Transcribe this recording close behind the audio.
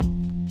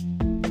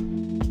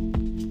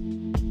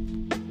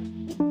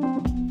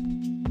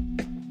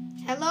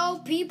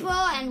people,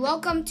 and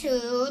welcome to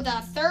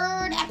the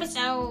third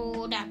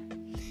episode.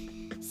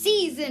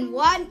 Season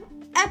 1,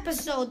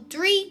 Episode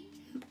 3,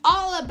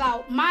 all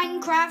about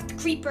Minecraft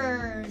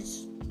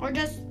creepers. Or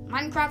just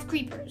Minecraft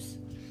creepers.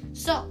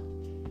 So,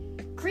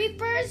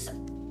 creepers,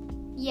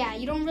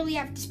 you don't really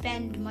have to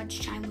spend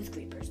much time with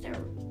creepers. They're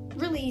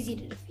really easy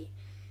to defeat.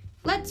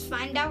 Let's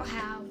find out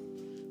how.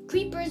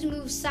 Creepers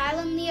move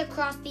silently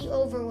across the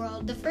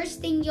overworld. The first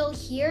thing you'll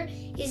hear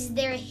is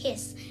their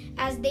hiss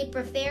as they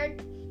prepare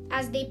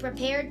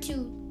to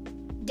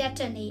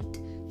detonate.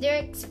 Their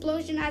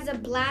explosion has a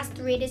blast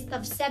radius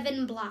of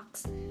 7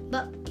 blocks,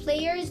 but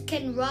players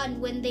can run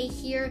when they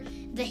hear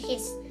the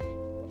hiss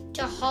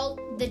to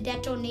halt the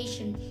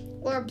detonation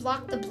or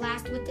block the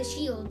blast with a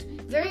shield.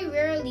 Very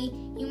rarely,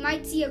 you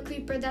might see a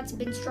creeper that's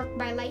been struck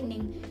by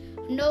lightning,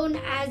 known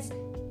as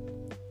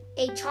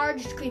a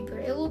charged creeper.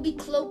 It will be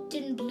cloaked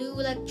in blue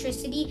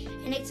electricity,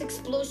 and its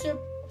explosive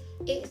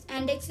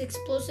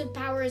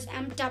power is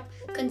amped up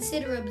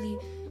considerably.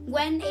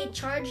 When a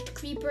charged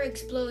creeper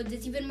explodes,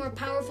 it's even more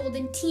powerful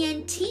than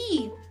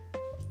TNT.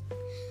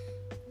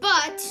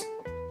 But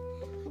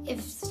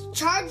if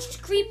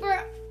charged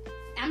creeper,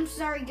 I'm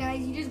sorry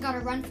guys, you just gotta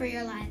run for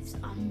your lives.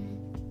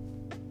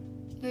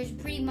 There's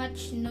pretty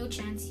much no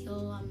chance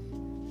you'll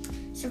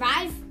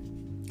survive,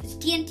 because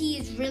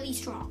TNT is really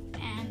strong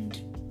and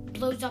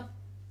blows up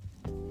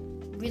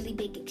really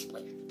big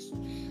explosions.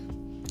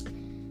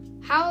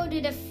 How to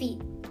defeat?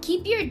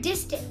 Keep your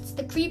distance.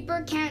 The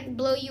creeper can't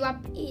blow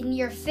up in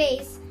your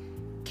face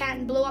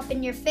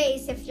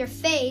if your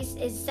face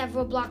is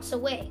several blocks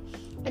away.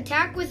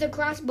 Attack with a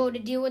crossbow to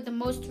deal with the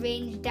most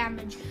range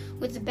damage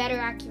with a better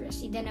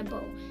accuracy than a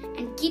bow,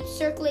 and keep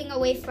circling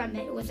away from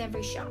it with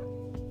every shot.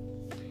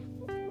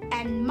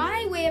 And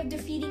my way of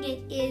defeating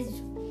it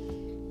is,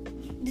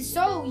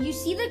 so you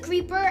see the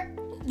creeper,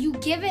 you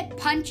give it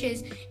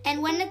punches,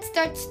 and when it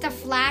starts to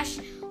flash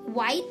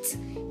white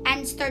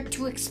and start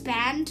to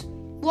expand,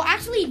 well,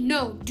 actually,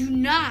 no, do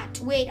not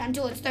wait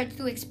until it starts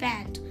to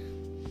expand.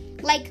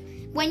 Like,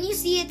 when you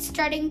see it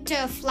starting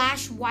to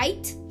flash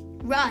white,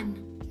 run.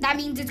 That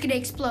means it's gonna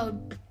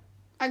explode.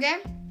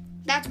 Okay?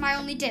 That's my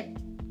only tip.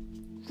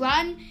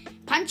 Run,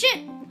 punch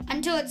it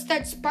until it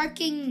starts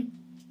sparking,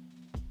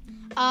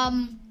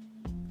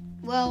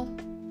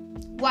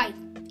 white.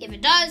 If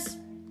it does,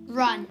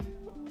 run.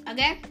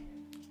 Okay?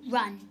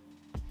 Run.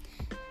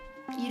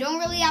 You don't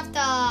really have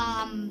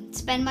to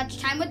spend much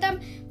time with them,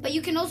 but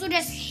you can also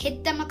just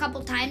hit them a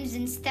couple times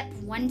and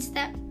one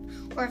step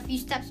or a few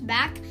steps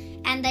back,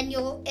 and then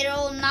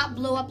it'll not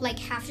blow up like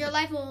half your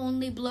life. It'll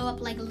only blow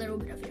up like a little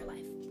bit of your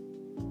life.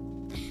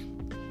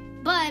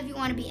 But if you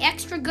want to be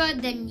extra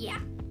good, then yeah.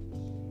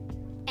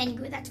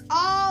 Anyway, that's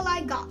all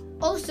I got.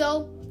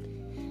 Also,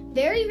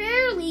 very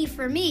rarely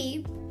for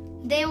me,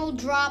 they will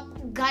drop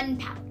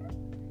gunpowder.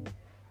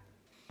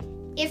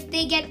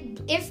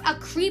 If a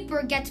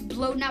creeper gets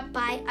blown up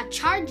by a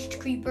charged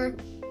creeper,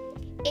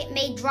 it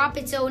may drop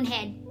its own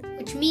head,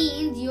 which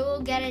means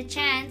you'll get a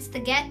chance to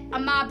get a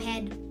mob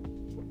head,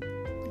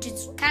 which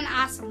is kind of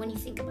awesome when you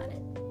think about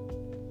it.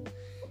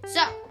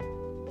 So,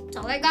 that's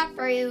all I got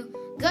for you.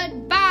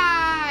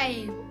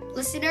 Goodbye,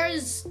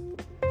 listeners.